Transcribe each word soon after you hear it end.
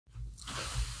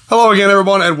Hello again,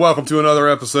 everyone, and welcome to another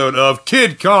episode of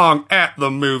Kid Kong at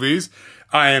the Movies.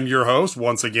 I am your host,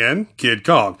 once again, Kid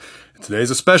Kong.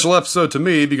 Today's a special episode to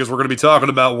me because we're going to be talking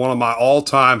about one of my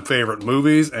all-time favorite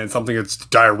movies and something that's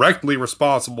directly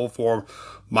responsible for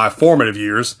my formative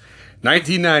years,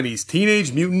 1990's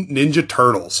Teenage Mutant Ninja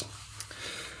Turtles.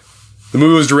 The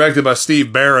movie was directed by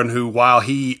Steve Barron, who, while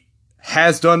he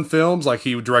has done films, like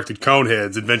he directed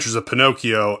Coneheads, Adventures of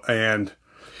Pinocchio, and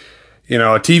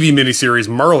a TV miniseries,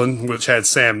 Merlin, which had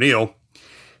Sam Neill,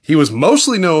 he was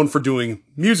mostly known for doing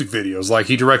music videos. Like,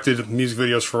 he directed music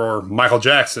videos for Michael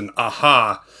Jackson,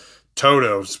 Aha,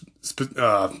 Toto.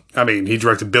 He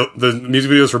directed the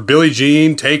music videos for Billie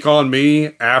Jean, Take On Me,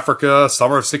 Africa,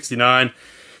 Summer of '69.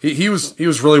 He was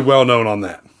really well known on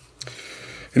that.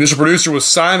 Initial producer was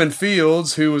Simon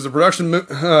Fields, who was a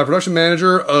production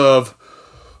manager of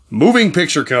Moving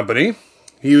Picture Company,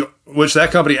 which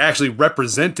that company actually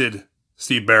represented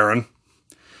Steve Barron.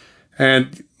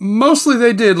 And mostly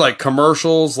they did like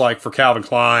commercials, like for Calvin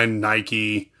Klein,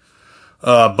 Nike,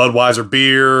 Budweiser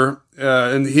beer.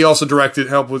 And he also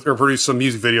helped with or produced some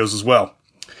music videos as well.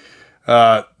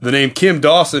 The name Kim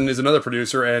Dawson is another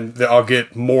producer, and I'll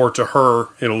get more to her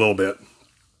in a little bit.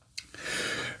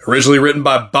 Originally written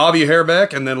by Bobby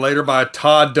Herbeck and then later by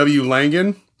Todd W.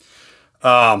 Langen.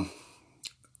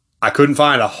 I couldn't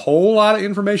find a whole lot of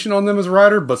information on them as a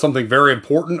writer, but something very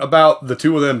important about the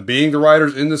two of them being the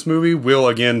writers in this movie will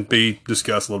again be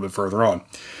discussed a little bit further on.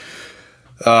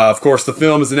 Of course, the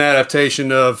film is an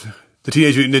adaptation of the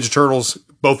Teenage Mutant Ninja Turtles,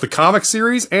 both the comic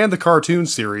series and the cartoon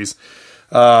series.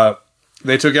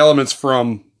 They took elements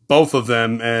from both of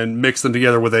them and mixed them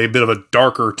together with a bit of a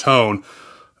darker tone.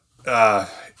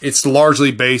 It's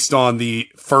largely based on the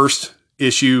first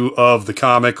issue of the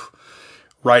comic,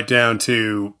 right down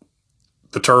to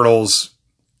the Turtles'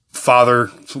 father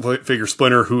figure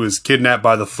Splinter, who is kidnapped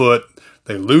by the Foot.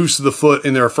 They lose to the Foot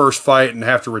in their first fight and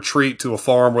have to retreat to a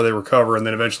farm where they recover. And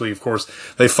then eventually, of course,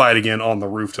 they fight again on the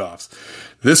rooftops.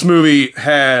 This movie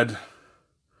had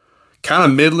kind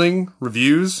of middling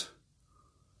reviews,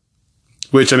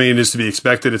 which, is to be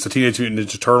expected. It's a Teenage Mutant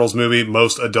Ninja Turtles movie.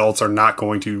 Most adults are not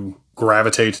going to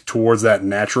gravitate towards that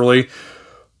naturally.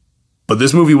 But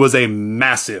this movie was a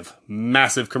massive,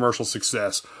 massive commercial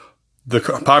success. The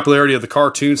popularity of the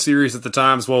cartoon series at the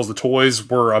time, as well as the toys,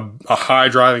 were a high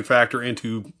driving factor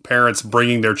into parents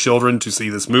bringing their children to see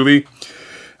this movie.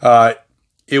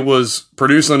 It was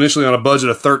produced initially on a budget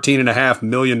of $13.5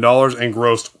 million and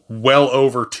grossed well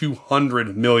over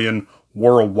 $200 million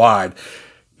worldwide.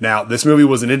 Now, this movie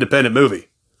was an independent movie.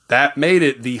 That made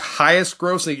it the highest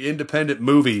grossing independent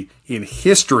movie in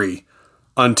history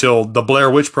until the Blair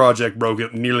Witch Project broke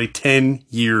it nearly 10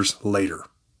 years later.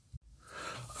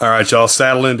 All right, y'all,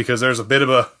 saddle in because there's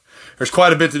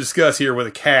quite a bit to discuss here with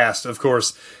a cast. Of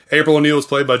course, April O'Neil is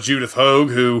played by Judith Hoag,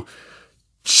 who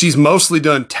she's mostly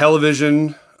done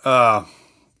television.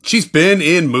 She's been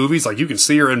in movies, like you can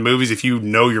see her in movies if you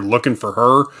know you're looking for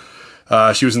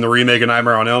her. She was in the remake of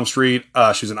Nightmare on Elm Street.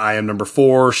 She was in I Am Number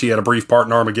 4. She had a brief part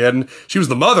in Armageddon. She was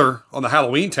the mother on the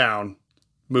Halloween Town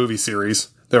movie series.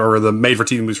 They were the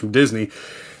made-for-TV movies from Disney.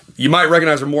 You might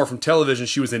recognize her more from television.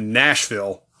 She was in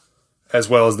Nashville, as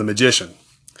well as The Magician.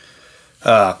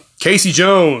 Casey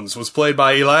Jones was played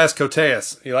by Elias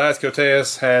Koteas. Elias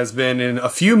Koteas has been in a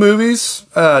few movies.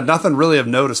 Nothing really of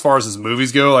note as far as his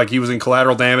movies go. Like, he was in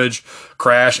Collateral Damage,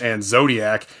 Crash, and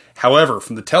Zodiac. However,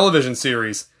 from the television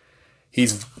series,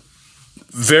 he's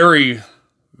very,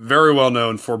 very well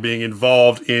known for being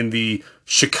involved in the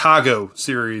Chicago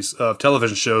series of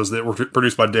television shows that were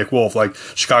produced by Dick Wolf, like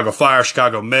Chicago Fire,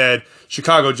 Chicago Med,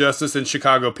 Chicago Justice, and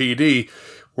Chicago PD,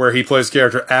 where he plays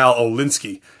character Al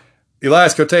Olinsky.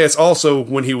 Elias Koteas also,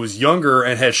 when he was younger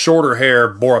and had shorter hair,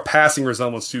 bore a passing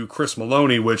resemblance to Chris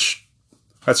Maloney, which,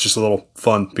 that's just a little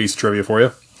fun piece of trivia for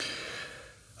you.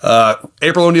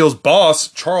 April O'Neil's boss,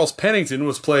 Charles Pennington,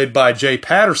 was played by Jay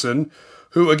Patterson,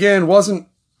 who, again, wasn't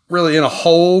really in a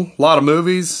whole lot of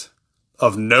movies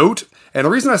of note. And the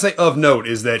reason I say of note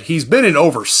is that he's been in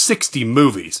over 60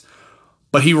 movies,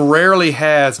 but he rarely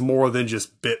has more than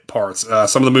just bit parts.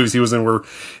 Some of the movies he was in were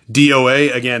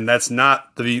DOA. Again, that's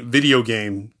not the video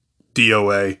game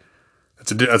DOA.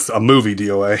 That's a movie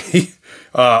DOA.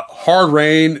 Hard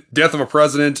Rain, Death of a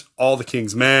President, All the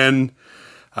King's Men.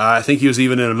 I think he was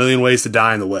even in A Million Ways to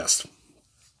Die in the West.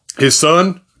 His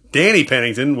son, Danny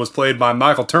Pennington, was played by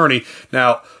Michael Turney.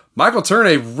 Now, Michael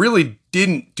Turney really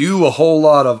didn't do a whole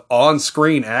lot of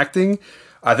on-screen acting.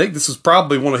 I think this is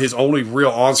probably one of his only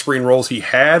real on-screen roles he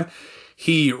had.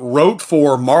 He wrote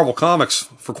for Marvel Comics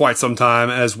for quite some time,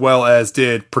 as well as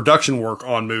did production work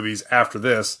on movies after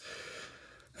this.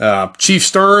 Chief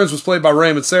Stearns was played by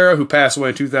Raymond Serra, who passed away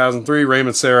in 2003.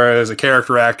 Raymond Serra is a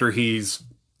character actor. He's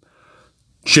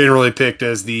generally picked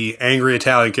as the angry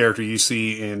Italian character you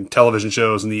see in television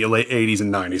shows in the late 80s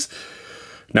and 90s.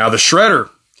 Now, the Shredder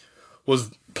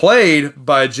was played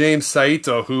by James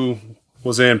Saito, who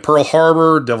was in Pearl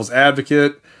Harbor, Devil's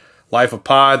Advocate, Life of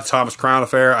Pi, The Thomas Crown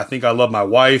Affair, I Think I Love My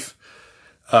Wife.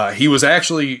 He was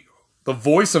actually, the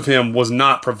voice of him was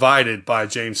not provided by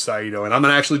James Saito, and I'm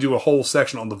going to actually do a whole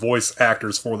section on the voice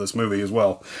actors for this movie as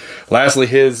well. Lastly,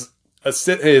 his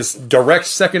direct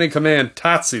second-in-command,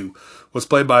 Tatsu, was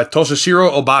played by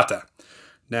Toshishiro Obata.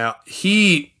 Now,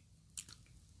 he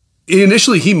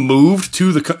moved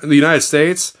to the United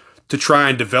States to try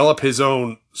and develop his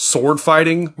own sword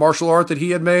fighting martial art that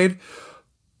he had made.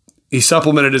 He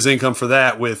supplemented his income for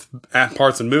that with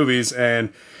parts in movies,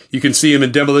 and you can see him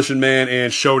in Demolition Man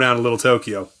and Showdown in Little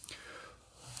Tokyo.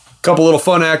 A couple little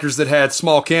fun actors that had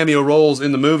small cameo roles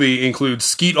in the movie include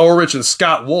Skeet Ulrich and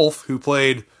Scott Wolf, who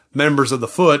played members of the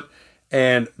Foot,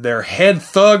 and their head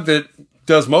thug that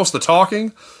does most of the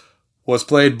talking was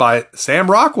played by Sam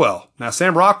Rockwell. Now,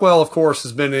 Sam Rockwell, of course,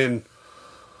 has been in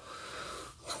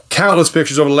countless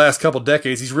pictures over the last couple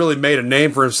decades. He's really made a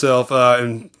name for himself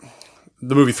in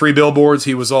the movie Three Billboards.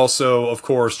 He was also, of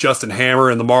course, Justin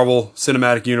Hammer in the Marvel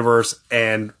Cinematic Universe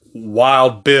and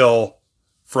Wild Bill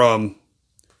from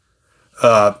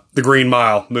the Green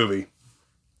Mile movie.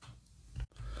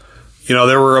 You know,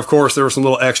 there were some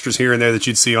little extras here and there that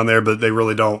you'd see on there, but they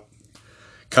really don't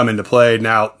come into play.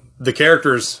 Now,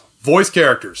 the voice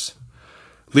characters.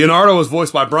 Leonardo was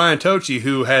voiced by Brian Tochi,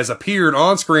 who has appeared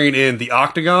on screen in The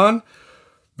Octagon,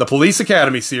 the Police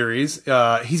Academy series.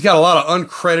 He's got a lot of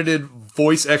uncredited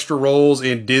voice extra roles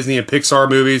in Disney and Pixar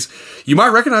movies. You might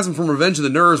recognize him from Revenge of the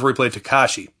Nerds, where he played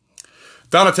Takashi.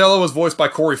 Donatello was voiced by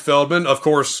Corey Feldman. Of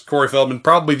course, Corey Feldman,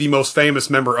 probably the most famous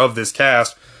member of this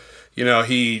cast. You know,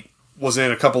 he was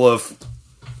in a couple of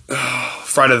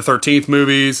Friday the 13th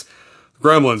movies,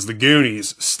 Gremlins, The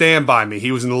Goonies, Stand By Me.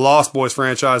 He was in the Lost Boys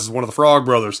franchise as one of the Frog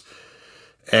Brothers.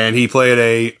 And he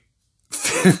played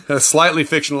a slightly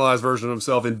fictionalized version of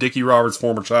himself in Dickie Roberts'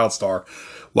 former child star.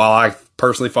 While I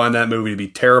personally find that movie to be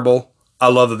terrible, I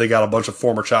love that they got a bunch of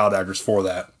former child actors for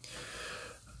that.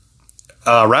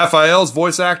 Raphael's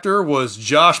voice actor was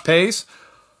Josh Pace.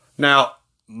 Now,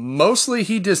 mostly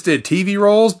he just did TV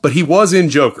roles, but he was in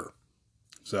Joker.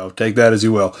 So take that as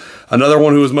you will. Another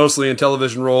one who was mostly in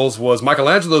television roles was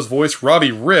Michelangelo's voice,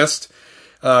 Robbie Rist.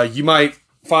 You might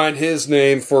find his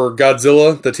name for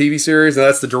Godzilla, the TV series. Now,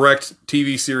 that's the direct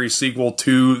TV series sequel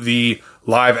to the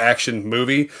live action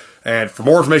movie. And for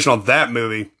more information on that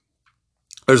movie,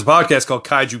 there's a podcast called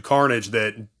Kaiju Carnage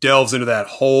that delves into that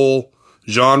whole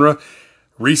genre.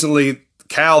 Recently,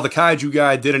 Cal, the Kaiju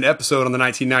guy, did an episode on the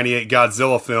 1998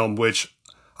 Godzilla film, which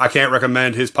I can't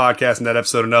recommend his podcast in that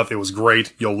episode enough. It was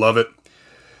great. You'll love it.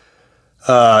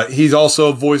 He's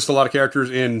also voiced a lot of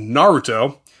characters in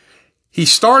Naruto. He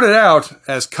started out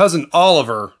as Cousin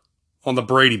Oliver on the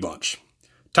Brady Bunch.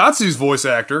 Tatsu's voice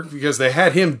actor, because they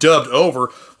had him dubbed over,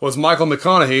 was Michael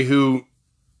McConaughey, who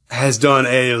has done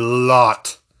a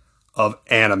lot of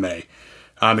anime.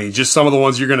 I mean, just some of the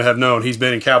ones you're going to have known. He's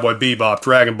been in Cowboy Bebop,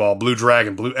 Dragon Ball, Blue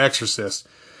Dragon, Blue Exorcist,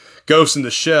 Ghost in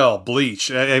the Shell, Bleach.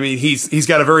 I mean, he's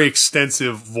got a very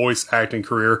extensive voice acting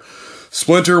career.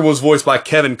 Splinter was voiced by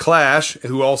Kevin Clash,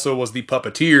 who also was the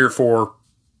puppeteer for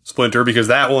Splinter, because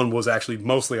that one was actually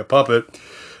mostly a puppet.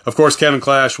 Of course, Kevin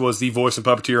Clash was the voice and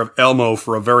puppeteer of Elmo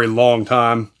for a very long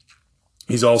time.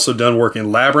 He's also done work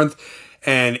in Labyrinth.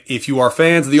 And if you are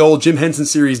fans of the old Jim Henson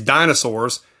series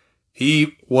Dinosaurs,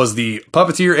 he was the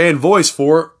puppeteer and voice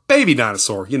for Baby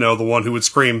Dinosaur. You know, the one who would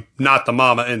scream, "Not the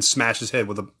mama," and smash his head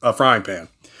with a frying pan.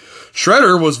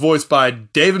 Shredder was voiced by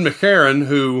David McCarran,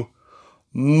 who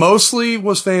mostly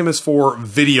was famous for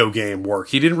video game work.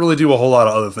 He didn't really do a whole lot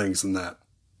of other things than that.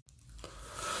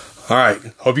 All right.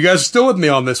 Hope you guys are still with me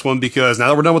on this one, because now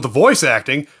that we're done with the voice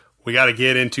acting, we got to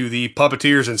get into the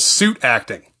puppeteers and suit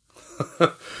acting.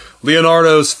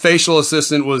 Leonardo's facial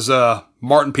assistant was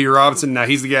Martin P. Robinson. Now,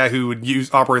 he's the guy who would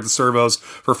operate the servos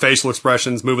for facial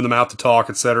expressions, moving them out to talk,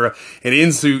 etc. And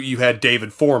in suit, you had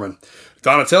David Foreman.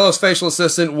 Donatello's facial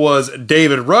assistant was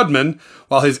David Rudman,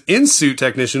 while his in-suit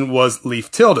technician was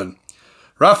Leif Tilden.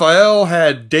 Raphael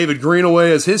had David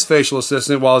Greenaway as his facial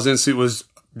assistant, while his in-suit was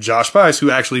Josh Pice,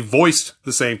 who actually voiced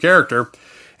the same character.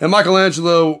 And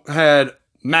Michelangelo had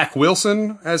Mac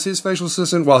Wilson as his facial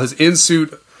assistant, while his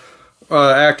in-suit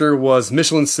actor was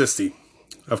Michelin Sisti.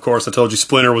 Of course, I told you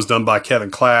Splinter was done by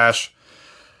Kevin Clash.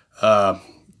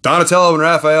 Donatello and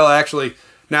Raphael actually...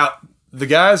 Now, the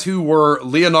guys who were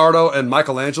Leonardo and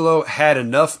Michelangelo had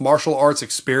enough martial arts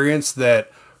experience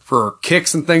that for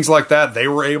kicks and things like that, they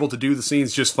were able to do the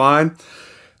scenes just fine.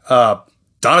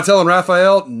 Donatello and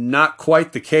Raphael, not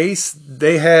quite the case.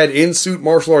 They had in-suit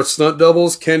martial arts stunt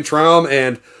doubles, Ken Traum,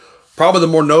 and probably the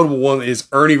more notable one is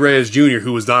Ernie Reyes Jr.,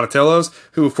 who was Donatello's,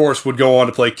 who of course would go on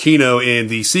to play Kino in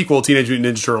the sequel, Teenage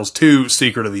Mutant Ninja Turtles 2,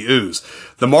 Secret of the Ooze.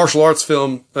 The martial arts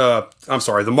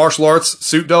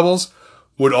suit doubles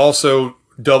would also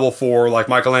double for like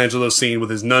Michelangelo's scene with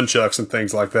his nunchucks and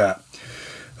things like that.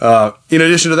 In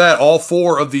addition to that, all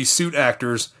 4 of these suit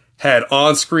actors had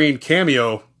on-screen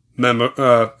cameo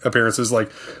appearances.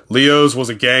 Like Leo's was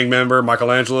a gang member,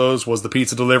 Michelangelo's was the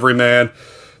pizza delivery man,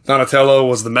 Donatello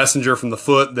was the messenger from the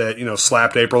foot that,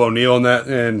 slapped April O'Neil in that,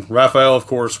 and Raphael, of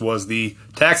course, was the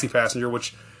taxi passenger,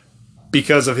 which,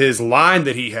 because of his line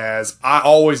that he has, I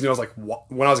always knew,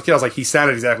 when I was a kid, I was like, he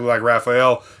sounded exactly like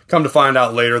Raphael. Come to find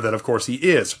out later that, of course, he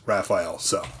is Raphael.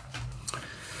 So,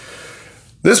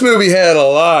 this movie had a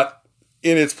lot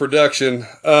in its production.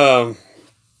 Of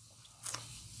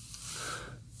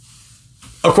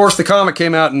course, the comic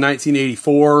came out in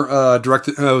 1984.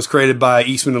 It was created by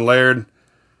Eastman and Laird.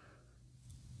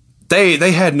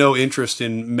 They had no interest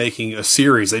in making a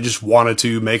series. They just wanted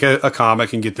to make a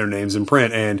comic and get their names in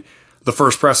print. And the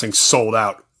first pressing sold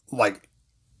out like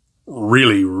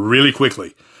really, really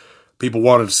quickly. People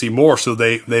wanted to see more, so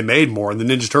they made more. And the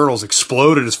Ninja Turtles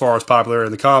exploded as far as popularity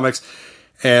in the comics.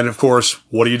 And of course,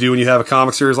 what do you do when you have a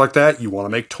comic series like that? You want to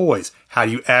make toys. How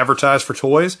do you advertise for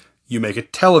toys? You make a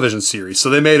television series. So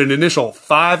they made an initial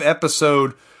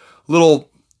 5-episode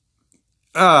little,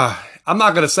 I'm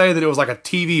not going to say that it was like a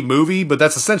TV movie, but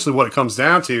that's essentially what it comes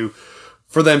down to,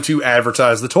 for them to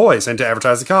advertise the toys and to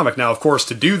advertise the comic. Now, of course,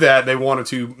 to do that, they wanted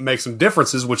to make some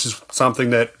differences, which is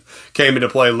something that came into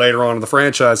play later on in the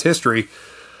franchise history,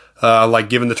 like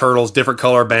giving the Turtles different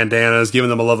color bandanas, giving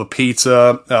them a love of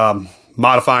pizza,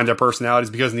 modifying their personalities,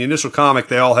 because in the initial comic,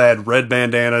 they all had red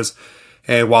bandanas,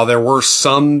 and while there were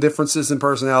some differences in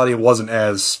personality, it wasn't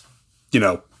as,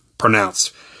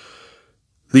 pronounced.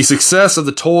 The success of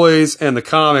the toys and the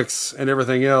comics and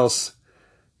everything else,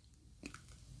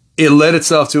 it led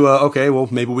itself to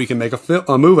maybe we can make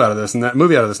a movie out of this, and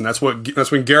that's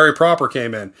when Gary Proper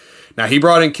came in. Now, he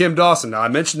brought in Kim Dawson. Now, I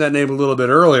mentioned that name a little bit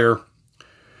earlier.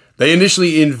 They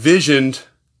initially envisioned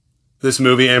this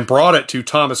movie and brought it to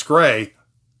Thomas Gray,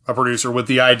 a producer, with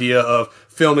the idea of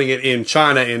filming it in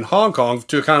China, in Hong Kong,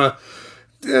 to kind of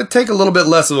take a little bit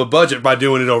less of a budget by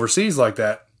doing it overseas like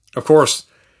that. Of course,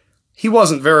 he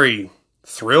wasn't very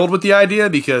thrilled with the idea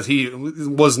because he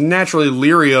was naturally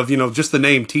leery of, just the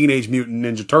name Teenage Mutant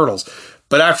Ninja Turtles.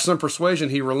 But after some persuasion,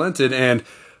 he relented, and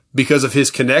because of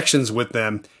his connections with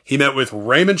them, he met with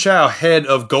Raymond Chow, head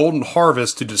of Golden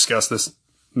Harvest, to discuss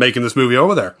making this movie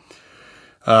over there.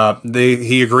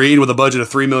 He agreed with a budget of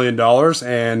 $3 million,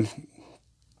 and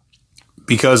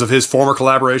because of his former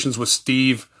collaborations with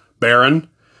Steve Barron,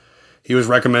 he was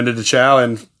recommended to Chow,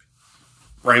 and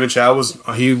Raymond Chow was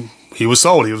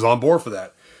sold. He was on board for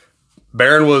that.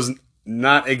 Barron was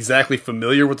not exactly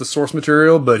familiar with the source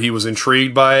material, but he was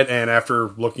intrigued by it, and after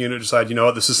looking at it, decided,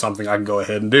 this is something I can go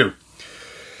ahead and do.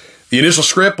 The initial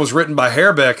script was written by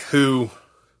Herbeck, who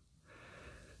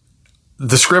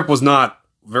the script was not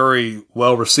very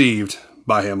well received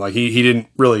by him. Like, he didn't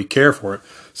really care for it.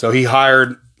 So he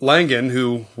hired Langen,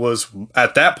 who was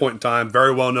at that point in time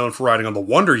very well known for writing on the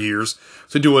Wonder Years,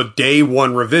 to do a day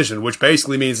one revision, which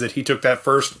basically means that he took that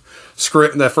first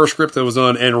script that was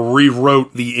done and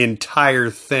rewrote the entire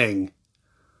thing.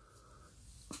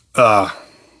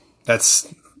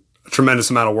 That's a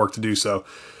tremendous amount of work to do. So,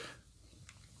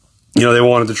 they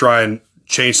wanted to try and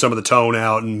change some of the tone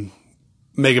out and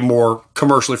make it more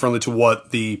commercially friendly to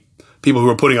what the people who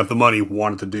were putting up the money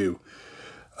wanted to do.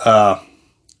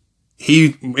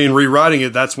 In rewriting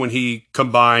it, that's when he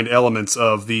combined elements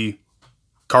of the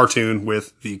cartoon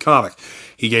with the comic.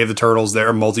 He gave the Turtles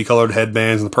their multicolored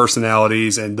headbands and the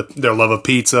personalities and their love of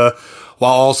pizza,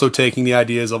 while also taking the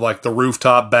ideas of like the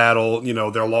rooftop battle,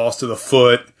 their loss to the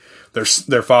foot,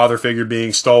 their father figure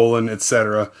being stolen,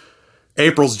 etc.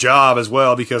 April's job as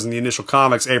well, because in the initial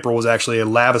comics, April was actually a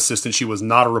lab assistant. She was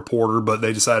not a reporter, but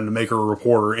they decided to make her a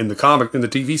reporter in the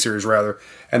TV series rather,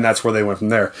 and that's where they went from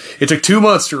there. It took 2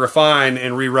 months to refine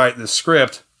and rewrite the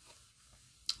script,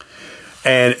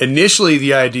 and initially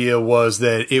the idea was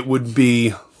that it would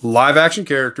be live action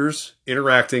characters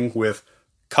interacting with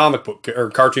comic book or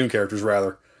cartoon characters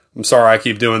rather. I'm sorry, I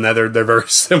keep doing that. They're very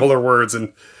similar words,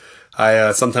 and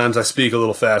sometimes I speak a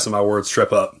little fast and my words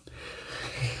trip up.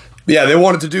 Yeah, they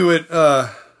wanted to do it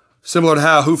similar to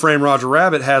how Who Framed Roger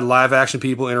Rabbit had live-action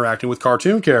people interacting with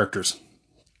cartoon characters.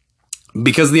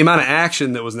 Because of the amount of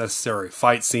action that was necessary,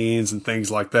 fight scenes and things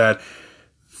like that,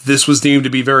 this was deemed to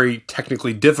be very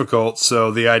technically difficult,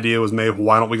 so the idea was made,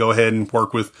 why don't we go ahead and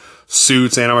work with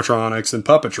suits, animatronics, and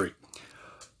puppetry?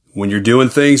 When you're doing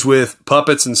things with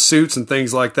puppets and suits and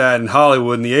things like that in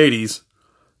Hollywood in the 80s,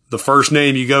 the first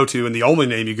name you go to and the only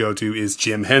name you go to is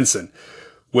Jim Henson,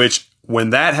 which when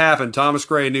that happened, Thomas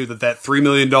Gray knew that that $3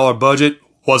 million budget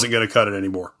wasn't going to cut it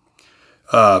anymore.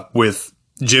 With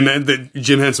Jim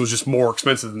Henson was just more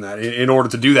expensive than that. In order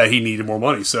to do that, he needed more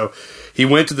money. So he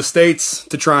went to the States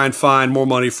to try and find more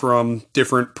money from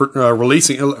different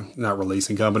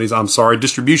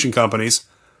distribution companies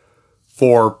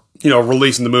for,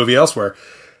 releasing the movie elsewhere.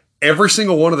 Every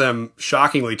single one of them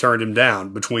shockingly turned him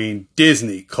down. Between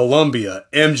Disney, Columbia,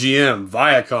 MGM,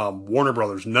 Viacom, Warner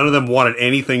Brothers, none of them wanted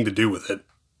anything to do with it.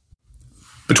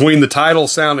 Between the title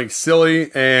sounding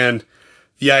silly and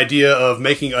the idea of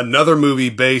making another movie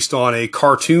based on a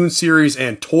cartoon series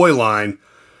and toy line,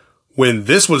 when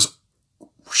this was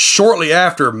shortly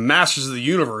after Masters of the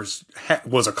Universe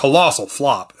was a colossal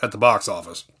flop at the box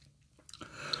office.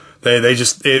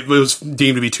 It was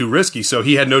deemed to be too risky, so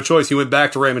he had no choice. He went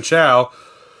back to Raymond Chow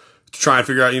to try and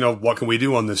figure out, what can we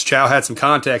do on this? Chow had some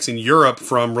contacts in Europe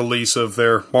from release of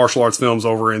their martial arts films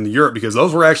over in Europe, because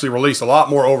those were actually released a lot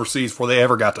more overseas before they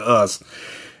ever got to us.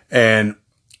 And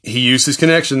he used his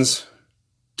connections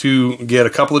to get a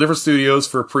couple of different studios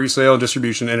for pre-sale and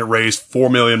distribution, and it raised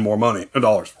 $4 million more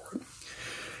dollars for it.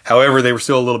 However, they were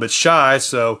still a little bit shy,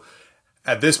 so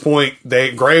at this point,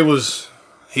 Gray was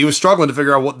struggling to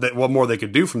figure out what more they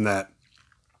could do from that.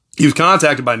 He was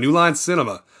contacted by New Line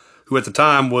Cinema, who at the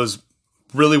time was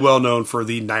really well known for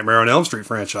the Nightmare on Elm Street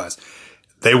franchise.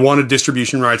 They wanted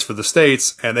distribution rights for the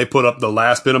States, and they put up the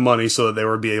last bit of money so that they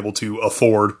would be able to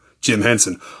afford Jim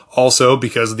Henson. Also,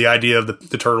 because of the idea of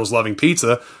the Turtles loving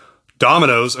pizza,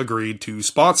 Domino's agreed to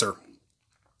sponsor,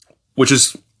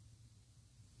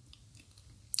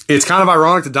 it's kind of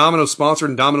ironic that Domino's sponsored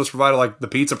and Domino's provided the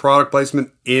pizza product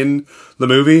placement in the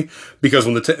movie, because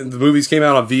when the movies came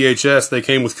out on VHS, they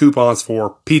came with coupons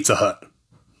for Pizza Hut.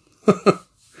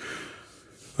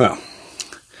 Well,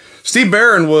 Steve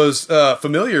Barron was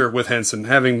familiar with Henson,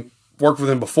 having worked with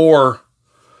him before,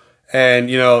 and,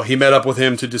 he met up with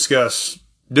him to discuss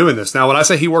doing this. Now, when I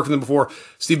say he worked with him before,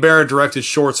 Steve Barron directed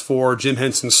shorts for Jim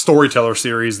Henson's Storyteller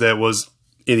series that was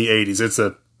in the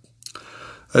 80s.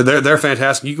 They're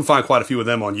fantastic. You can find quite a few of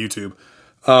them on YouTube.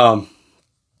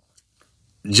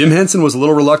 Jim Henson was a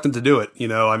little reluctant to do it.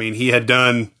 He had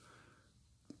done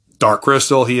Dark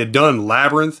Crystal. He had done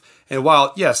Labyrinth. And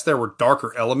while, yes, there were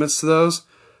darker elements to those,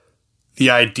 the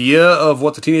idea of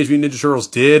what the Teenage Mutant Ninja Turtles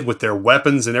did with their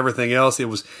weapons and everything else,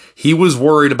 he was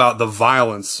worried about the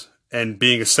violence and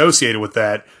being associated with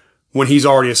that when he's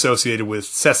already associated with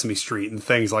Sesame Street and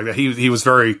things like that. He was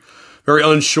very, very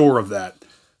unsure of that.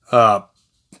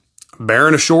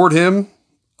 Barron assured him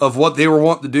of what they were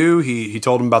wanting to do. He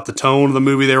told him about the tone of the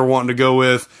movie they were wanting to go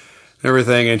with and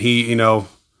everything. And he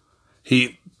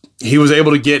was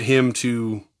able to get him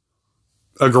to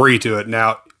agree to it.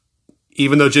 Now,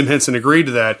 even though Jim Henson agreed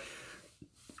to that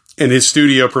and his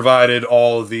studio provided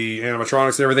all of the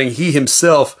animatronics and everything, he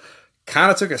himself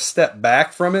kind of took a step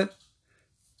back from it,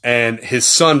 and his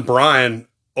son Brian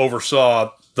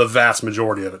oversaw the vast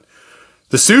majority of it.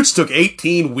 The suits took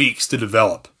 18 weeks to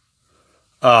develop.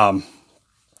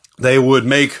 They would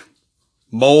make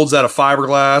molds out of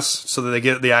fiberglass so that they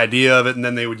get the idea of it, and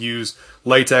then they would use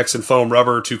latex and foam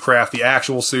rubber to craft the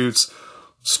actual suits.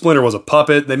 Splinter was a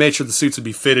puppet. They made sure the suits would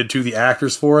be fitted to the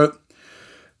actors for it.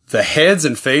 The heads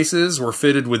and faces were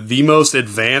fitted with the most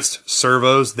advanced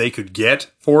servos they could get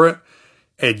for it.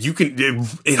 And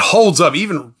it holds up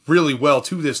even really well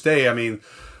to this day.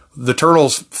 The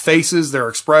Turtles' faces, their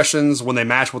expressions, when they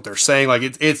match what they're saying,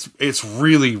 it's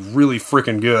really, really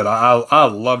freaking good. I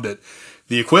loved it.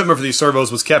 The equipment for these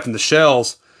servos was kept in the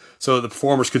shells so that the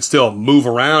performers could still move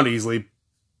around easily.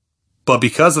 But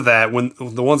because of that, when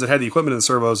the ones that had the equipment in the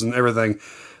servos and everything,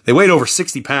 they weighed over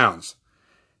 60 pounds.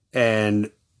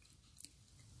 And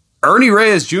Ernie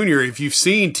Reyes Jr., if you've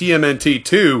seen TMNT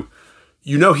 2,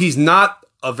 he's not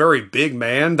a very big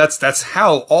man. That's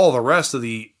how all the rest of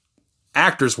the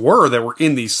actors were that were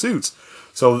in these suits.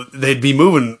 So they'd be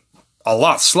moving a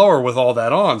lot slower with all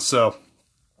that on. So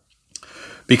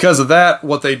because of that,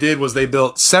 what they did was they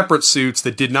built separate suits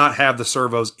that did not have the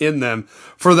servos in them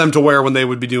for them to wear when they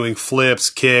would be doing flips,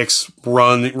 kicks,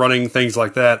 running, things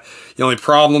like that. The only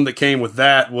problem that came with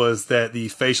that was that the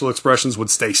facial expressions would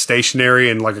stay stationary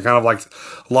and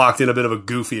locked in a bit of a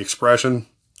goofy expression.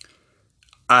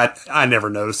 I never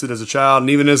noticed it as a child, and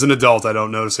even as an adult, I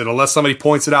don't notice it. Unless somebody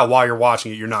points it out while you're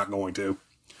watching it, you're not going to.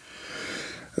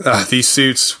 These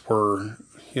suits were,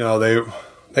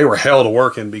 they were hell to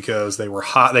work in because they were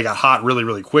hot. They got hot really,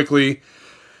 really quickly.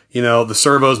 You know, the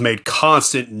servos made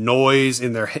constant noise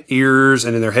in their ears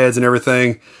and in their heads and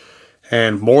everything.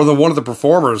 And more than one of the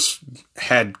performers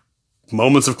had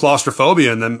moments of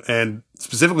claustrophobia in them. And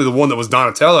specifically the one that was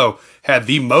Donatello had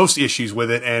the most issues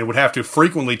with it and would have to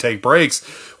frequently take breaks,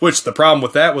 which the problem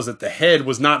with that was that the head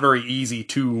was not very easy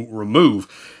to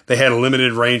remove. They had a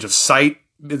limited range of sight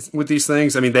with these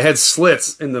things. I mean, they had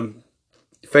slits in the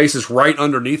faces right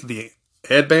underneath the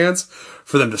headbands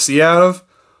for them to see out of.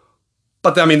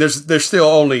 But I mean, there's still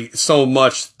only so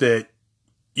much that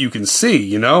you can see,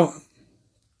 you know?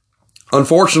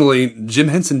 Unfortunately, Jim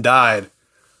Henson died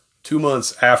 2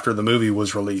 months after the movie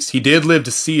was released. He did live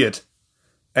to see it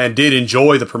and did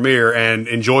enjoy the premiere and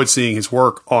enjoyed seeing his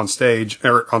work on stage,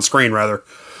 or on screen rather.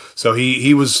 So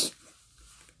he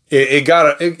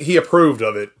approved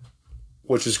of it,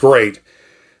 which is great.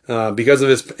 Because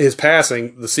of his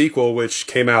passing, the sequel, which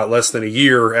came out less than a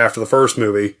year after the first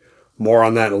movie, more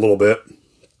on that in a little bit,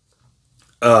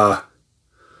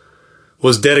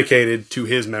 was dedicated to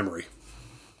his memory.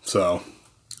 So,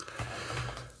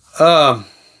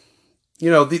 you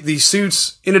know, these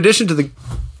suits, in addition to the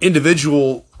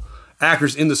individual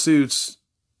actors in the suits,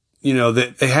 you know,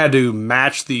 they had to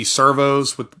match the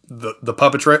servos with the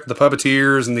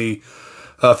puppeteers and the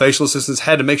facial assistants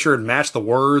had to make sure it matched the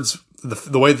words,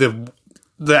 the way the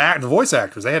voice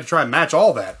actors, they had to try and match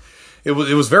all that. It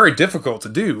was very difficult to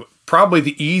do. Probably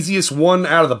the easiest one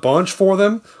out of the bunch for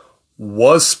them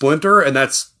was Splinter, and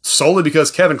that's solely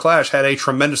because Kevin Clash had a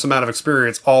tremendous amount of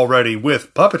experience already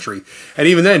with puppetry. And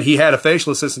even then, he had a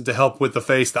facial assistant to help with the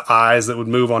face, the eyes that would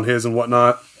move on his and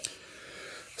whatnot.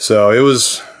 So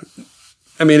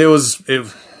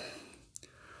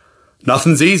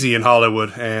nothing's easy in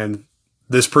Hollywood, and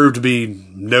this proved to be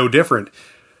no different.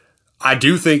 I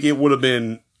do think it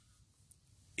wouldn't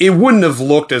have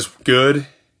looked as good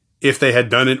if they had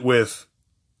done it with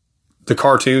the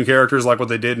cartoon characters like what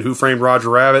they did in Who Framed Roger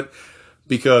Rabbit.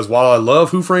 Because while I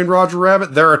love Who Framed Roger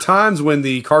Rabbit, there are times when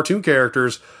the cartoon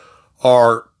characters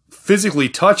are physically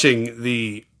touching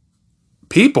the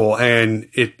people, and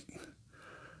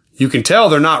you can tell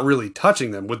they're not really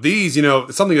touching them. With these, you know,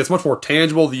 it's something that's much more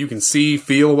tangible that you can see,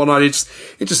 feel, and whatnot. It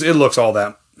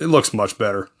looks much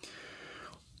better.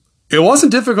 It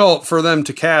wasn't difficult for them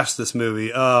to cast this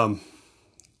movie.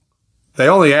 They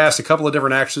only asked a couple of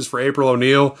different actresses for April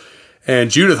O'Neil,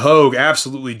 and Judith Hoag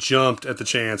absolutely jumped at the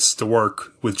chance to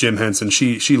work with Jim Henson.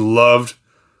 She loved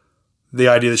the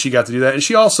idea that she got to do that, and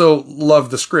she also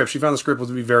loved the script. She found the script was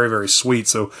to be very, very sweet,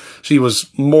 so she was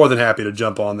more than happy to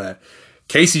jump on that.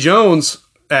 Casey Jones,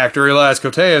 actor Elias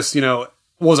Koteas, you know,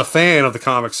 was a fan of the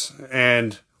comics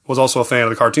and was also a fan of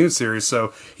the cartoon series,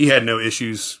 so he had no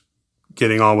issues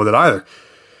getting on with it either.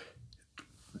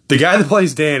 The guy that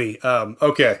plays Danny,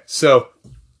 so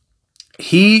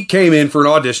he came in for an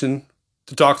audition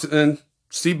to talk to, and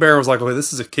Steve Barron was like, okay,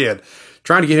 this is a kid.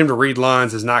 Trying to get him to read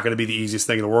lines is not going to be the easiest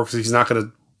thing in the world because he's not going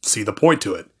to see the point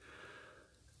to it.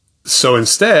 So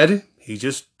instead, he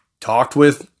just talked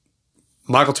with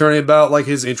Michael Turney about like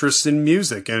his interests in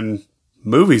music and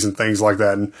movies and things like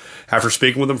that. And after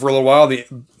speaking with him for a little while,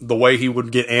 the way he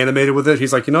would get animated with it,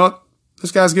 he's like, you know what?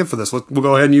 This guy's good for this. We'll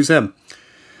go ahead and use him.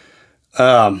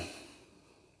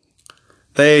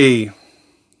 They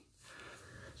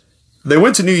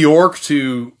went to New York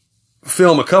to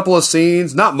film a couple of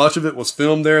scenes. Not much of it was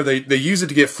filmed there. They used it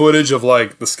to get footage of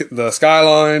like the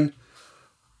skyline,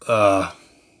 the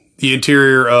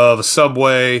interior of a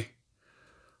subway,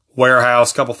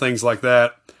 warehouse, couple things like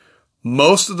that.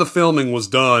 Most of the filming was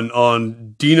done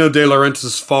on Dino De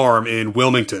Laurentiis' farm in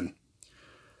Wilmington,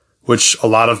 which a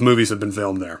lot of movies have been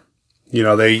filmed there. You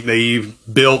know, they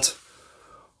built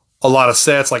a lot of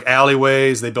sets like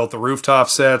alleyways. They built the rooftop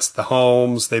sets, the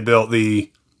homes. They built the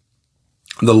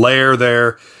lair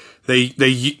there. They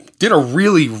did a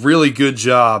really, really good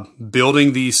job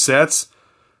building these sets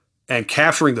and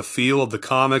capturing the feel of the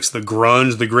comics, the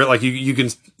grunge, the grit. Like you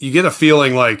get a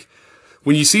feeling like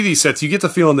when you see these sets, you get the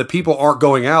feeling that people aren't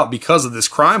going out because of this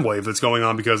crime wave that's going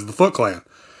on because of the Foot Clan.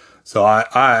 So I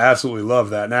absolutely love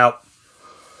that. Now,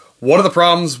 one of the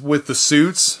problems with the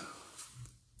suits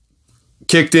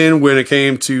kicked in when it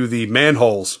came to the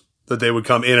manholes that they would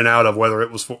come in and out of, whether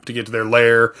it was to get to their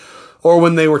lair or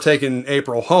when they were taking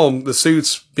April home. The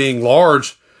suits being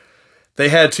large, they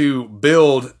had to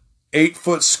build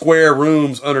 8-foot square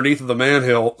rooms underneath of the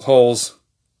manholes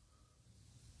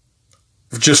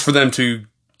just for them to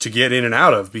get in and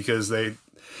out of, because if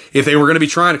they were going to be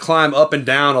trying to climb up and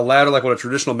down a ladder like what a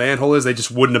traditional manhole is, they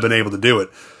just wouldn't have been able to do it.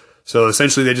 So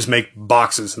essentially they just make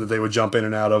boxes that they would jump in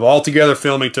and out of. Altogether,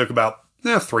 filming took about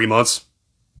 3 months.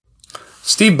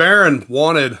 Steve Barron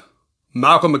wanted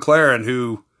Malcolm McLaren,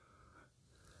 who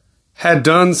had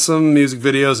done some music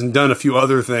videos and done a few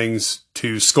other things,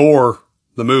 to score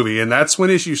the movie. And that's when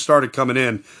issues started coming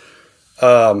in.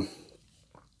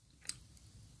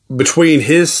 Between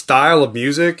his style of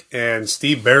music and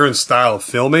Steve Barron's style of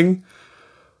filming,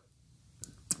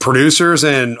 producers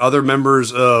and other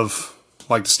members of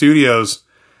like the studios,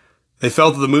 they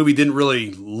felt that the movie didn't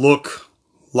really look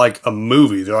like a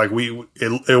movie. They're like,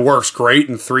 it works great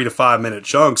in 3 to 5 minute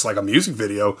chunks like a music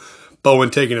video, but when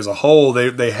taken as a whole,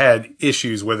 they had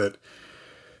issues with it.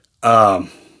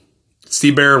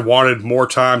 Steve Barron wanted more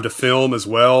time to film as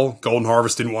well. Golden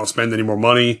Harvest didn't want to spend any more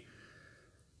money.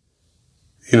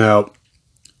 You know,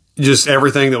 just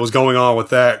everything that was going on with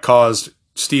that caused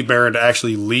Steve Barron to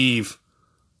actually leave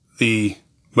the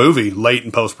movie late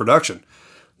in post-production.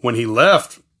 When he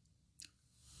left,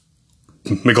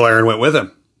 McLaren went with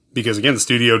him because, again, the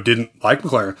studio didn't like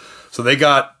McLaren. So they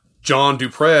got John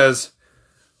Duprez,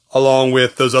 along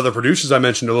with those other producers I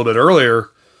mentioned a little bit earlier,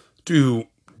 to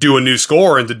do a new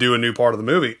score and to do a new part of the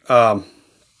movie.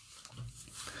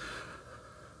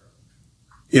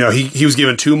 He was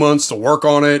given 2 months to work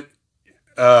on it.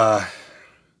 They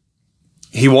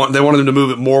wanted him to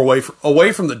move it more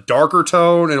away from the darker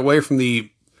tone and away from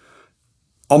the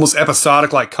almost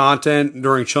episodic-like content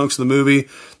during chunks of the movie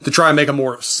to try and make a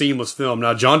more seamless film.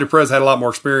 Now, John Duprez had a lot more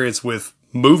experience with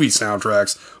movie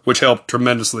soundtracks, which helped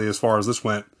tremendously as far as this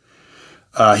went.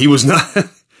 He was not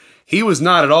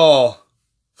at all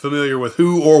familiar with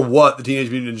who or what the Teenage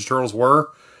Mutant Ninja Turtles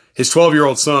were. His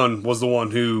 12-year-old son was the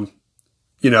one who,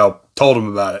 told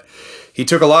him about it. He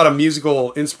took a lot of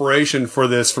musical inspiration for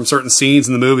this from certain scenes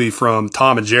in the movie from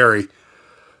Tom and Jerry,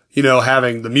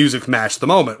 having the music match the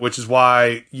moment, which is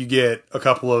why you get a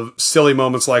couple of silly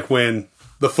moments like when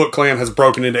the Foot Clan has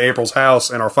broken into April's house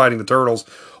and are fighting the Turtles.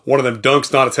 One of them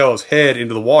dunks Donatello's head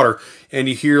into the water, and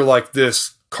you hear like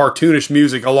this cartoonish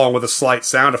music along with a slight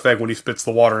sound effect when he spits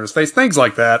the water in his face. Things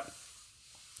like that.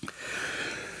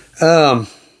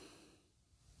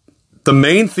 The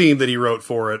main theme that he wrote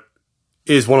for it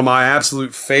is one of my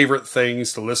absolute favorite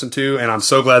things to listen to, and I'm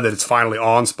so glad that it's finally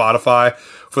on Spotify.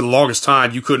 For the longest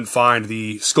time, you couldn't find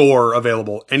the score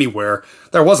available anywhere.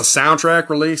 There was a soundtrack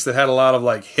release that had a lot of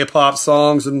like hip-hop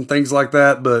songs and things like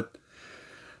that, but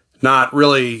not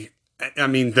really. I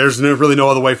mean, there's really no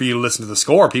other way for you to listen to the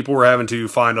score. People were having to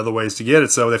find other ways to get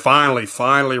it, so they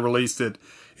finally released it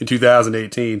in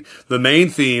 2018. The main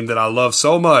theme that I love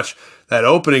so much, that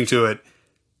opening to it,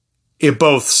 it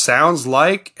both sounds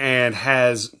like and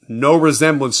has no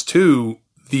resemblance to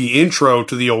the intro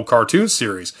to the old cartoon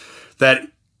series. That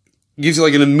gives you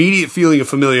like an immediate feeling of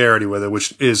familiarity with it,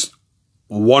 which is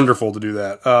wonderful to do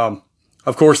that.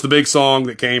 Of course, the big song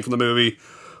that came from the movie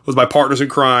was by Partners in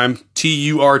Crime,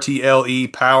 Turtle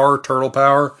Power, Turtle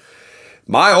Power.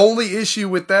 My only issue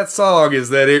with that song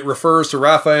is that it refers to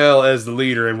Raphael as the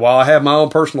leader, and while I have my own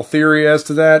personal theory as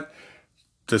to that,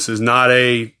 this is not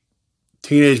a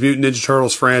Teenage Mutant Ninja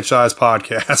Turtles franchise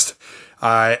podcast.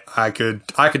 I could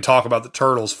talk about the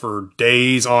Turtles for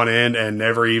days on end and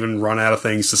never even run out of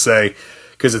things to say,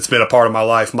 because it's been a part of my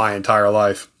life my entire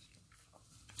life.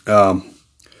 One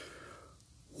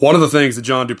of the things that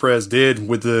John Duprez did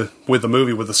with the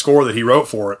movie, with the score that he wrote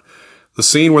for it, the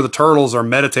scene where the Turtles are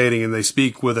meditating and they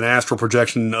speak with an astral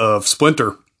projection of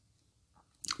Splinter,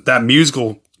 that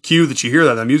musical cue that you hear,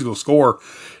 that musical score,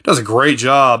 does a great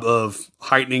job of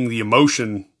heightening the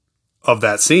emotion of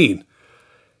that scene.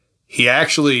 He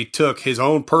actually took his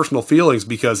own personal feelings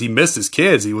because he missed his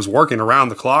kids. He was working around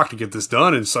the clock to get this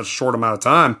done in such a short amount of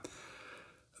time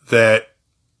that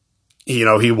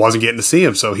he wasn't getting to see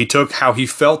him. So he took how he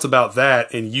felt about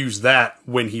that and used that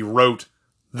when he wrote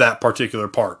that particular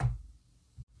part.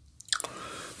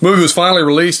 The movie was finally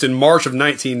released in March of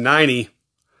 1990.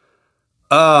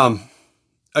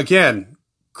 Again,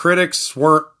 critics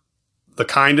weren't the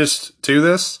kindest to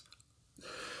this.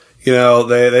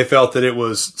 They felt that it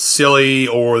was silly,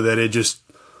 or that it just,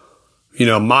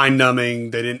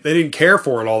 mind-numbing. They didn't care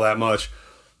for it all that much.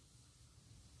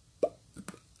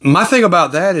 My thing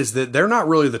about that is that they're not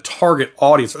really the target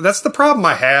audience. That's the problem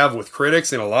I have with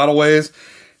critics in a lot of ways,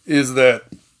 is that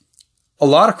a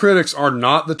lot of critics are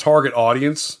not the target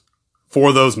audience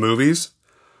for those movies.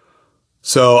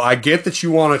 So I get that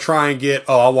you want to try and get,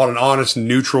 I want an honest,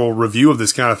 neutral review of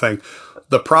this kind of thing.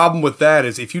 The problem with that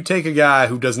is if you take a guy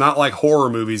who does not like horror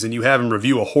movies and you have him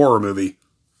review a horror movie,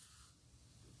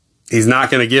 he's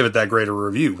not going to give it that great a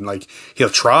review. Like, he'll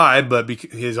try, but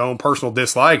his own personal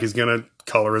dislike is going to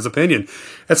color his opinion.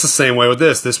 That's the same way with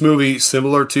this. This movie,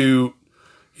 similar to,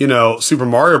 Super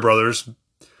Mario Brothers,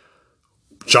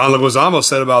 John Leguizamo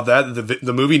said about that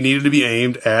the movie needed to be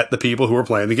aimed at the people who were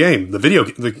playing the game,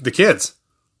 the kids.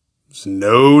 It's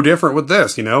no different with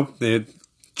this, you know.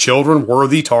 Children were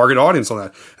the target audience on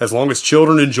that. As long as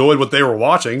children enjoyed what they were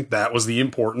watching, that was the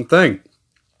important thing.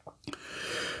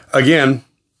 Again,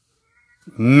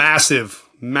 massive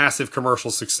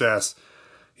commercial success.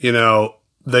 You know,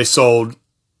 they sold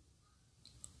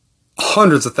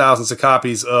hundreds of thousands of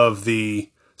copies of the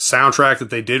soundtrack that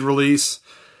they did release.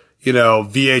 You know,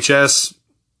 VHS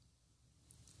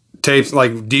tapes,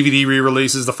 like DVD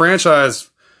re-releases. The franchise,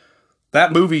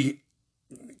 that movie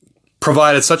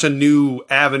provided such a new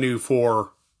avenue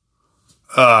for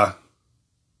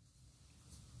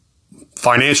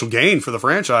financial gain for the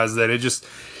franchise that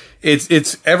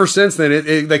it's ever since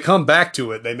then, they come back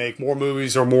to it. They make more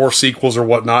movies or more sequels or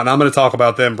whatnot, and I'm going to talk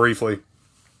about them briefly.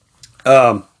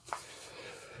 The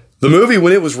movie,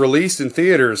 when it was released in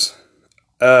theaters,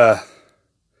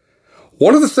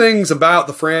 one of the things about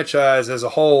the franchise as a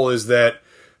whole is that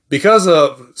because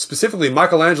of specifically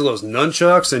Michelangelo's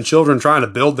nunchucks and children trying to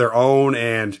build their own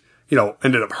and, you know,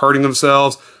 ended up hurting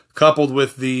themselves, coupled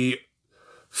with the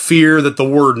fear that the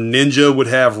word ninja would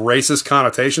have racist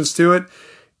connotations to it,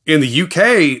 in the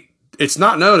UK, it's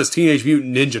not known as Teenage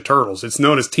Mutant Ninja Turtles. It's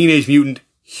known as Teenage Mutant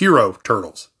Hero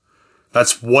Turtles.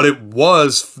 That's what it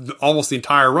was almost the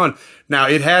entire run. Now,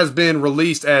 it has been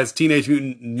released as Teenage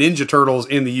Mutant Ninja Turtles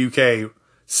in the UK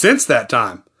since that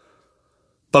time.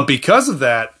 But because of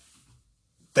that,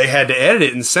 they had to edit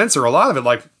it and censor a lot of it.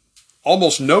 Like,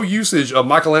 almost no usage of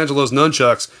Michelangelo's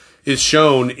nunchucks is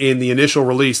shown in the initial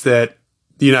release that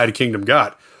the United Kingdom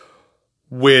got.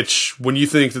 Which, when you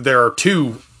think that there are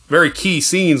two very key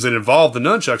scenes that involve the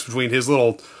nunchucks between his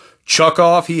little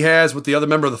chuck-off he has with the other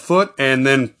member of the foot, and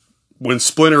then when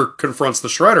Splinter confronts the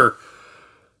Shredder,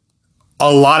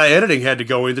 a lot of editing had to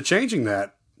go into changing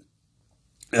that.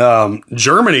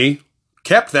 Germany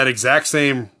kept that exact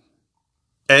same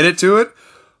edit to it,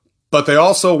 but they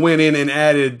also went in and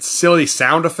added silly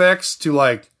sound effects to,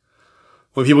 like,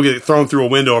 when people get thrown through a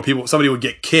window or somebody would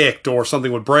get kicked or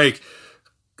something would break.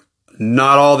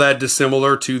 Not all that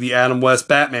dissimilar to the Adam West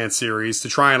Batman series, to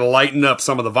try and lighten up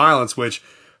some of the violence, which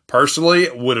personally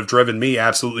would have driven me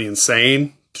absolutely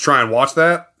insane to try and watch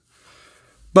that.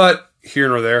 But here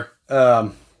nor there.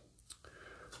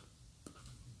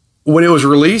 When it was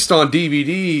released on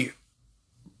DVD,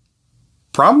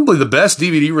 probably the best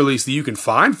DVD release that you can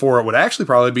find for it would actually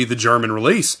probably be the German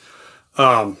release.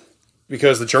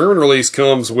 Because the German release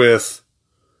comes with,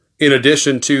 in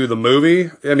addition to the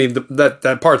movie, I mean,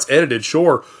 that part's edited,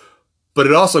 sure, but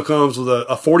it also comes with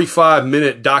a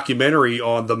 45-minute documentary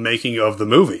on the making of the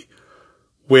movie,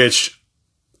 which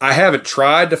I haven't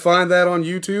tried to find that on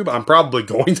YouTube. I'm probably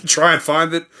going to try and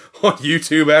find it on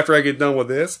YouTube after I get done with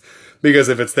this, because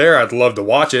if it's there, I'd love to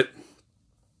watch it.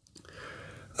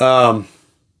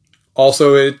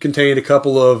 Also, it contained a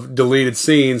couple of deleted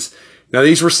scenes. Now,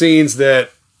 these were scenes that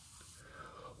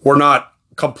were not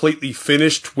completely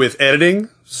finished with editing,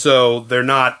 so they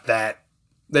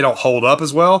don't hold up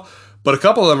as well. But a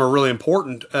couple of them are really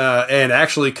important and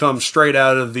actually come straight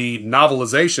out of the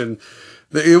novelization.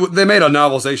 They made a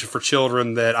novelization for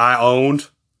children that I owned.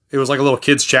 It was like a little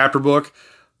kid's chapter book.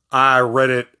 I read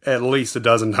it at least a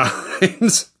dozen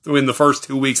times in the first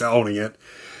 2 weeks of owning it.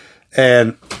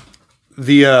 And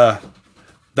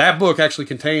that book actually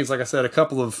contains, like I said, a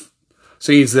couple of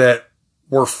scenes that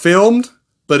were filmed,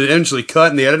 but eventually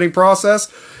cut in the editing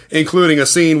process, including a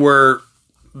scene where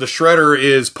the Shredder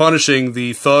is punishing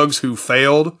the thugs who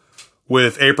failed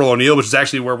with April O'Neil, which is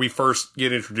actually where we first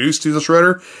get introduced to the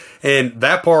Shredder. And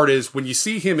that part is when you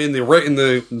see him in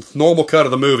the normal cut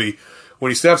of the movie, when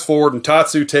he steps forward and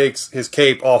Tatsu takes his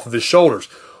cape off of his shoulders.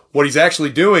 What he's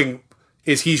actually doing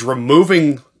is he's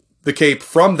removing the cape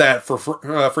from that for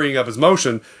freeing up his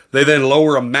motion. They then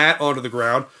lower a mat onto the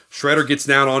ground. Shredder gets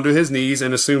down onto his knees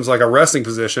and assumes like a resting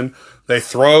position. They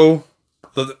throw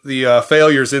the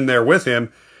failures in there with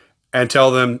him and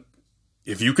tell them,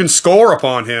 if you can score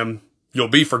upon him, you'll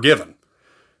be forgiven.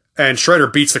 And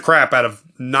Shredder beats the crap out of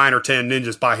 9 or 10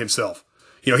 ninjas by himself.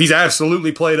 You know, he's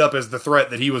absolutely played up as the threat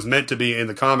that he was meant to be in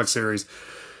the comic series.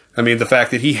 I mean, the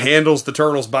fact that he handles the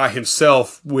Turtles by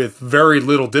himself with very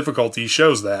little difficulty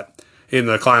shows that in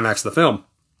the climax of the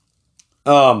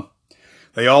film.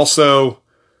 They also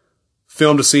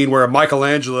filmed a scene where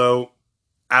Michelangelo,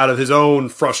 out of his own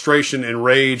frustration and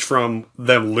rage from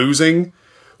them losing,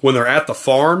 when they're at the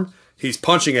farm, he's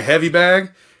punching a heavy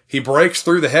bag. He breaks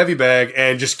through the heavy bag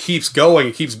and just keeps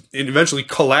going. And eventually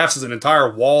collapses an entire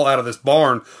wall out of this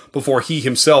barn before he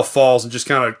himself falls and just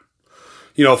kind of,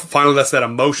 you know, finally lets that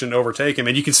emotion overtake him.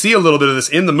 And you can see a little bit of this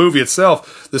in the movie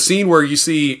itself. The scene where you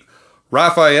see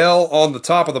Raphael on the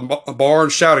top of the barn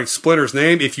shouting Splinter's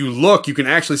name. If you look, you can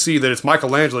actually see that it's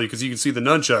Michelangelo because you can see the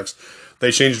nunchucks.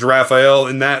 They changed to Raphael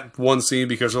in that one scene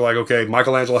because they're like, okay,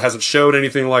 Michelangelo hasn't showed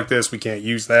anything like this. We can't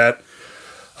use that.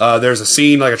 There's a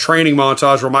scene, like a training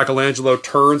montage, where Michelangelo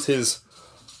turns his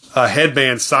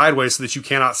headband sideways so that you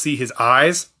cannot see his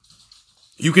eyes.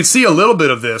 You can see a little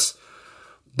bit of this,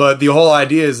 but the whole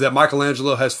idea is that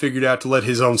Michelangelo has figured out to let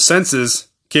his own senses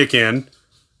kick in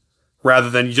rather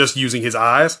than just using his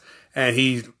eyes, and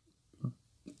he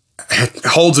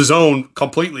holds his own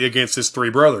completely against his three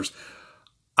brothers.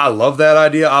 I love that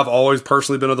idea. I've always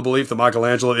personally been of the belief that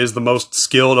Michelangelo is the most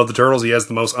skilled of the turtles. He has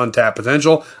the most untapped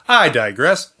potential. I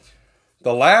digress.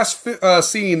 The last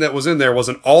scene that was in there was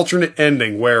an alternate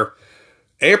ending where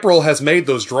April has made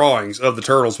those drawings of the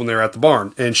turtles when they're at the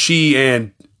barn, and she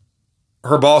and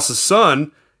her boss's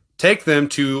son take them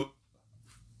to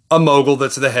a mogul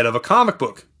that's the head of a comic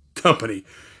book company.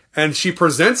 And she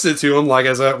presents it to him like,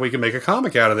 we can make a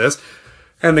comic out of this.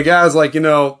 And the guy's like,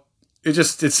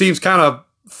 it seems kind of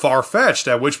far-fetched,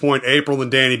 at which point April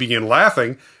and Danny begin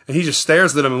laughing, and he just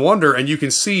stares at him in wonder, and you can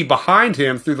see behind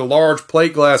him through the large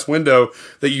plate glass window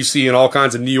that you see in all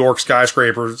kinds of New York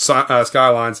skyscraper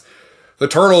skylines, the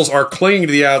turtles are clinging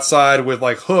to the outside with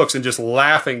like hooks and just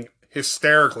laughing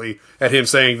hysterically at him,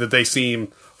 saying that they seem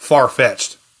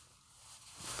far-fetched.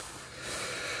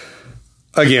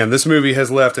 Again, this movie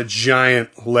has left a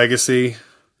giant legacy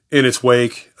in its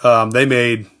wake. They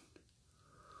made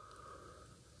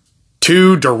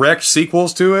 2 direct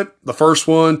sequels to it. The first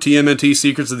one, TMNT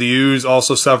Secrets of the Ooze,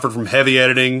 also suffered from heavy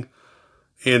editing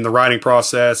in the writing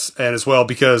process, and as well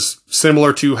because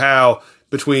similar to how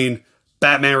between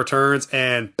Batman Returns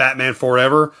and Batman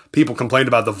Forever, people complained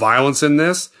about the violence in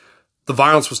this. The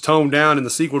violence was toned down in the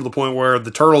sequel to the point where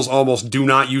the turtles almost do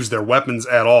not use their weapons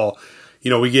at all.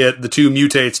 We get the 2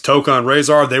 mutates, Tokka and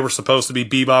Razor. They were supposed to be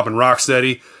Bebop and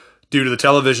Rocksteady. Due to the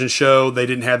television show, they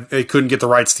couldn't get the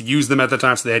rights to use them at the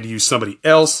time, so they had to use somebody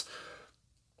else.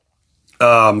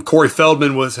 Corey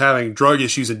Feldman was having drug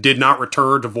issues and did not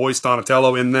return to voice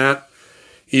Donatello in that,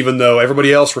 even though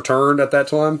everybody else returned at that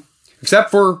time,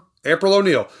 except for April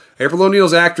O'Neil. April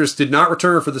O'Neil's actress did not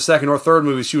return for the second or third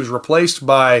movie. She was replaced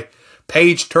by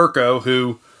Paige Turco,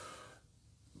 who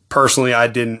personally I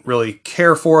didn't really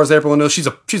care for as April O'Neil. She's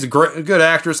a good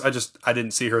actress. I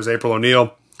didn't see her as April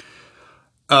O'Neil.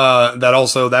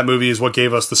 That movie is what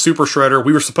gave us the Super Shredder.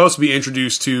 We were supposed to be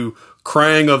introduced to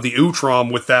Krang of the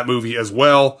Utrom with that movie as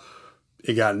well.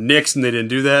 It got nixed and they didn't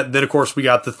do that. Then, of course, we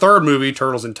got the third movie,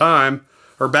 Turtles in Time,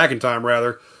 or Back in Time,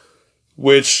 rather,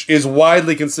 which is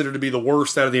widely considered to be the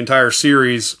worst out of the entire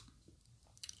series,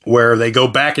 where they go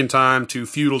back in time to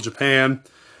feudal Japan.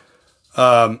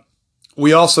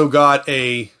 We also got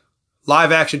a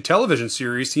live-action television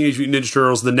series, Teenage Mutant Ninja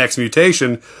Turtles: The Next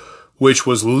Mutation, which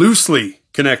was loosely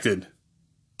connected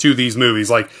to these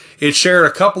movies. Like, it shared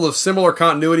a couple of similar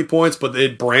continuity points, but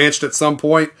it branched at some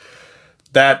point.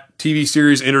 That TV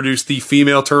series introduced the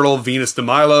female turtle, Venus de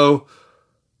Milo.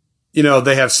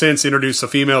 They have since introduced a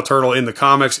female turtle in the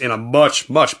comics in a much,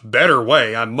 much better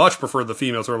way. I much prefer the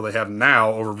female turtle they have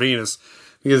now over Venus,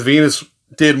 because Venus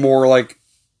did more like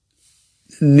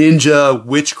ninja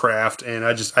witchcraft, and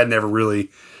I never really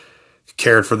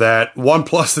cared for that. One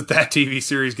plus that TV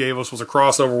series gave us was a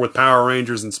crossover with Power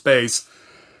Rangers in space.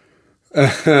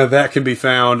 That can be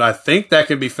found, I think that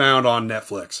can be found on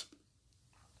Netflix.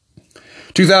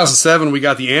 2007, we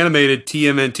got the animated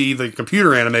TMNT, the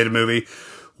computer animated movie,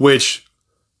 which,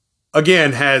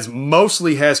 again,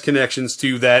 mostly has connections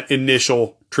to that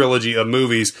initial trilogy of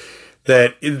movies.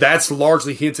 That's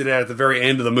largely hinted at the very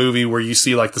end of the movie, where you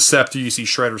see, like, the scepter, you see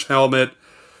Shredder's helmet,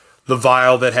 the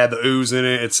vial that had the ooze in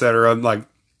it, etc. Like,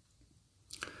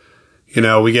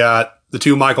 we got the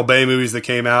 2 Michael Bay movies that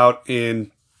came out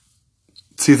in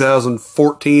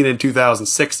 2014 and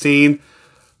 2016.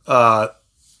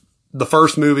 The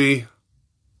first movie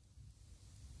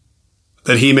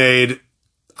that he made,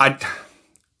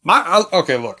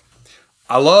 okay, look,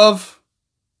 I love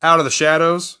Out of the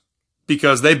Shadows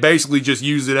because they basically just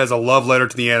used it as a love letter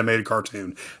to the animated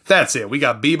cartoon. That's it. We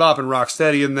got Bebop and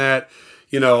Rocksteady in that.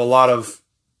 A lot of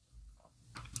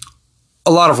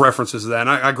references to that, and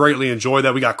I greatly enjoy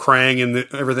that. We got Krang and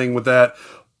everything with that.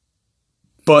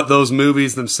 But those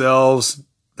movies themselves,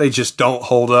 they just don't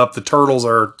hold up. The turtles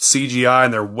are CGI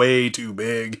and they're way too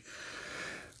big.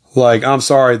 Like, I'm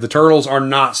sorry, the turtles are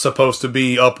not supposed to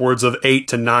be upwards of 8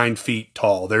 to 9 feet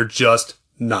tall. They're just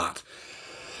not.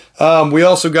 We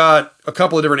also got a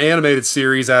couple of different animated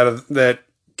series that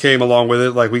came along with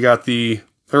it. Like, we got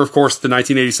of course, the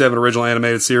 1987 original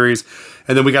animated series.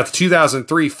 And then we got the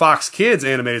 2003 Fox Kids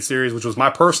animated series, which was my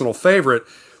personal favorite,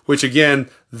 which again,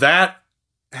 that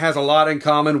has a lot in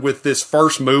common with this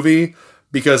first movie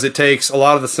because it takes a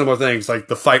lot of the similar things, like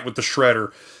the fight with the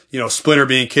Shredder, Splinter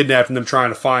being kidnapped and them trying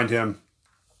to find him.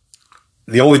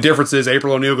 The only difference is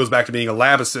April O'Neil goes back to being a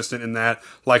lab assistant in that,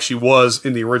 like she was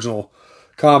in the original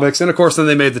comics. And of course, then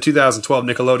they made the 2012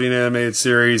 Nickelodeon animated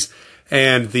series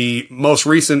and the most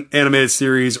recent animated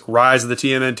series, Rise of the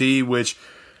TMNT, which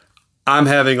I'm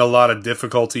having a lot of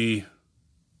difficulty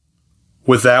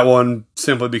with that one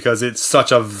simply because it's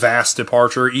such a vast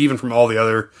departure, even from all the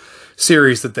other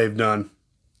series that they've done.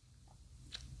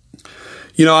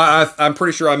 I'm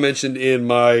pretty sure I mentioned in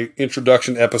my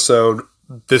introduction episode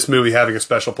this movie having a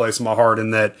special place in my heart in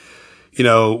that,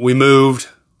 we moved.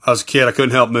 I was a kid. I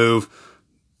couldn't help move.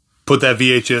 Put that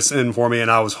VHS in for me, and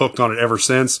I was hooked on it ever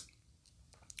since.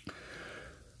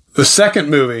 The second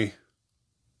movie,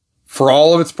 for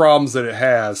all of its problems that it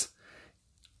has,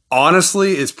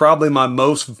 honestly, is probably my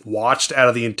most watched out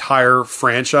of the entire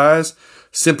franchise,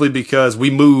 simply because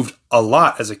we moved a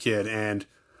lot as a kid, and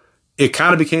it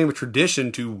kind of became a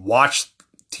tradition to watch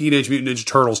Teenage Mutant Ninja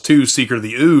Turtles 2 Secret of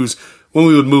the Ooze when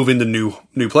we would move into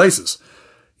new places.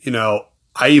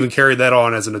 I even carried that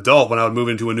on as an adult when I would move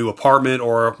into a new apartment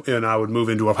and I would move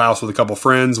into a house with a couple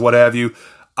friends, what have you.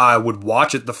 I would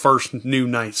watch it the first new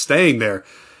night staying there.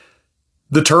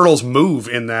 The Turtles move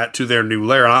in that to their new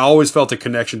lair, and I always felt a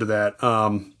connection to that.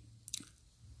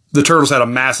 The Turtles had a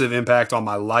massive impact on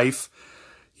my life.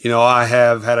 I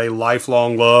have had a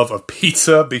lifelong love of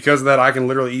pizza. Because of that, I can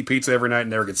literally eat pizza every night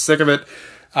and never get sick of it.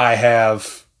 I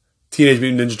have Teenage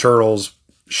Mutant Ninja Turtles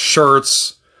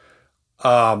shirts.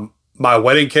 My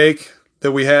wedding cake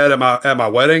that we had at my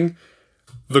wedding,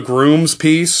 the groom's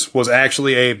piece was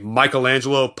actually a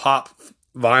Michelangelo pop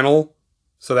vinyl.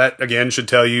 So that, again, should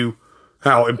tell you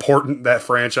how important that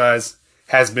franchise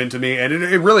has been to me. And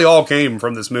it really all came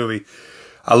from this movie.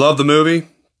 I love the movie.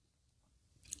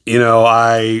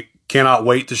 I cannot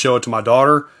wait to show it to my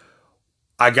daughter.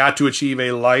 I got to achieve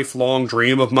a lifelong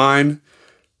dream of mine.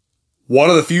 One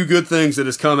of the few good things that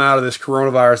has come out of this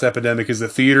coronavirus epidemic is that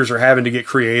theaters are having to get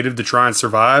creative to try and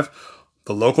survive.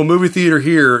 The local movie theater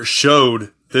here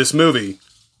showed this movie,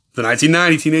 the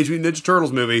 1990 Teenage Mutant Ninja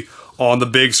Turtles movie, on the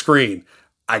big screen.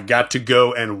 I got to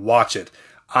go and watch it.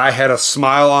 I had a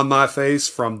smile on my face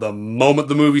from the moment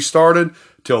the movie started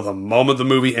till the moment the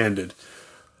movie ended.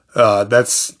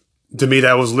 To me,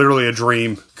 that was literally a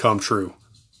dream come true.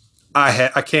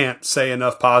 I can't say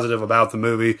enough positive about the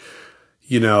movie.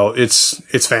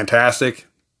 It's fantastic.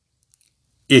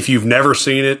 If you've never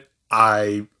seen it,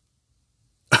 I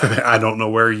don't know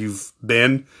where you've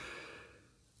been.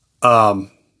 Watch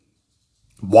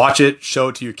it, show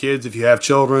it to your kids if you have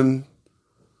children.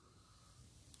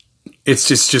 It's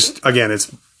just again,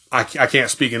 I can't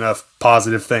speak enough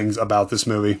positive things about this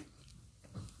movie.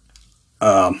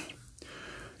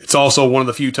 It's also one of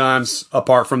the few times,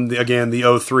 apart from the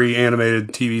 2003 animated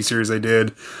TV series they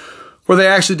did, where they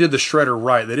actually did the Shredder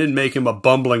right. They didn't make him a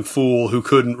bumbling fool who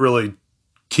couldn't really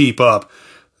keep up.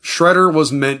 Shredder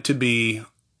was meant to be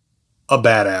a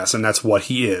badass, and that's what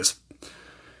he is.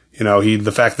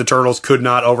 The fact that the Turtles could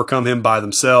not overcome him by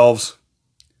themselves.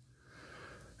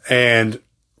 And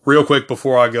real quick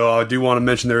before I go, I do want to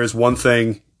mention there is one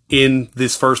thing in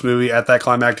this first movie at that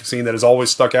climactic scene that has always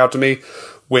stuck out to me.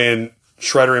 When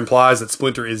Shredder implies that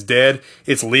Splinter is dead,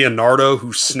 it's Leonardo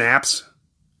who snaps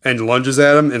and lunges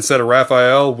at him instead of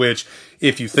Raphael, which,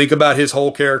 if you think about his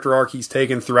whole character arc he's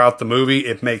taken throughout the movie,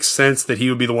 it makes sense that he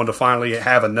would be the one to finally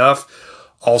have enough.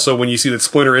 Also, when you see that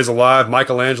Splinter is alive,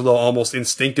 Michelangelo almost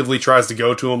instinctively tries to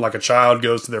go to him like a child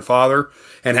goes to their father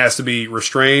and has to be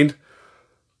restrained.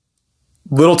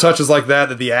 Little touches like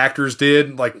that the actors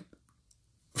did,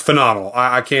 phenomenal.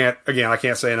 I can't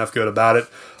say enough good about it.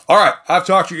 All right, I've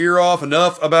talked your ear off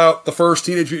enough about the first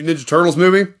Teenage Mutant Ninja Turtles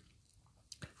movie.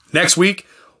 Next week,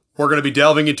 we're going to be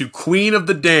delving into Queen of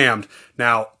the Damned.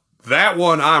 Now, that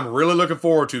one I'm really looking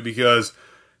forward to because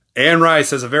Anne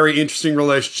Rice has a very interesting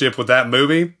relationship with that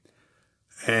movie,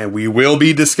 and we will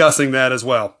be discussing that as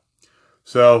well.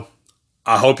 So,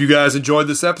 I hope you guys enjoyed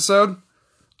this episode.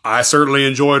 I certainly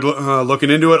enjoyed looking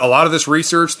into it. A lot of this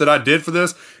research that I did for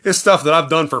this is stuff that I've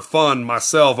done for fun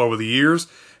myself over the years.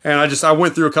 And I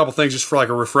went through a couple things just for a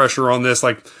refresher on this,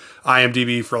 like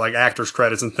IMDb for actors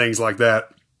credits and things like that.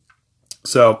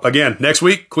 So again, next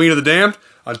week, Queen of the Damned.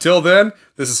 Until then,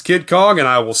 this is Kid Kong and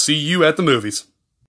I will see you at the movies.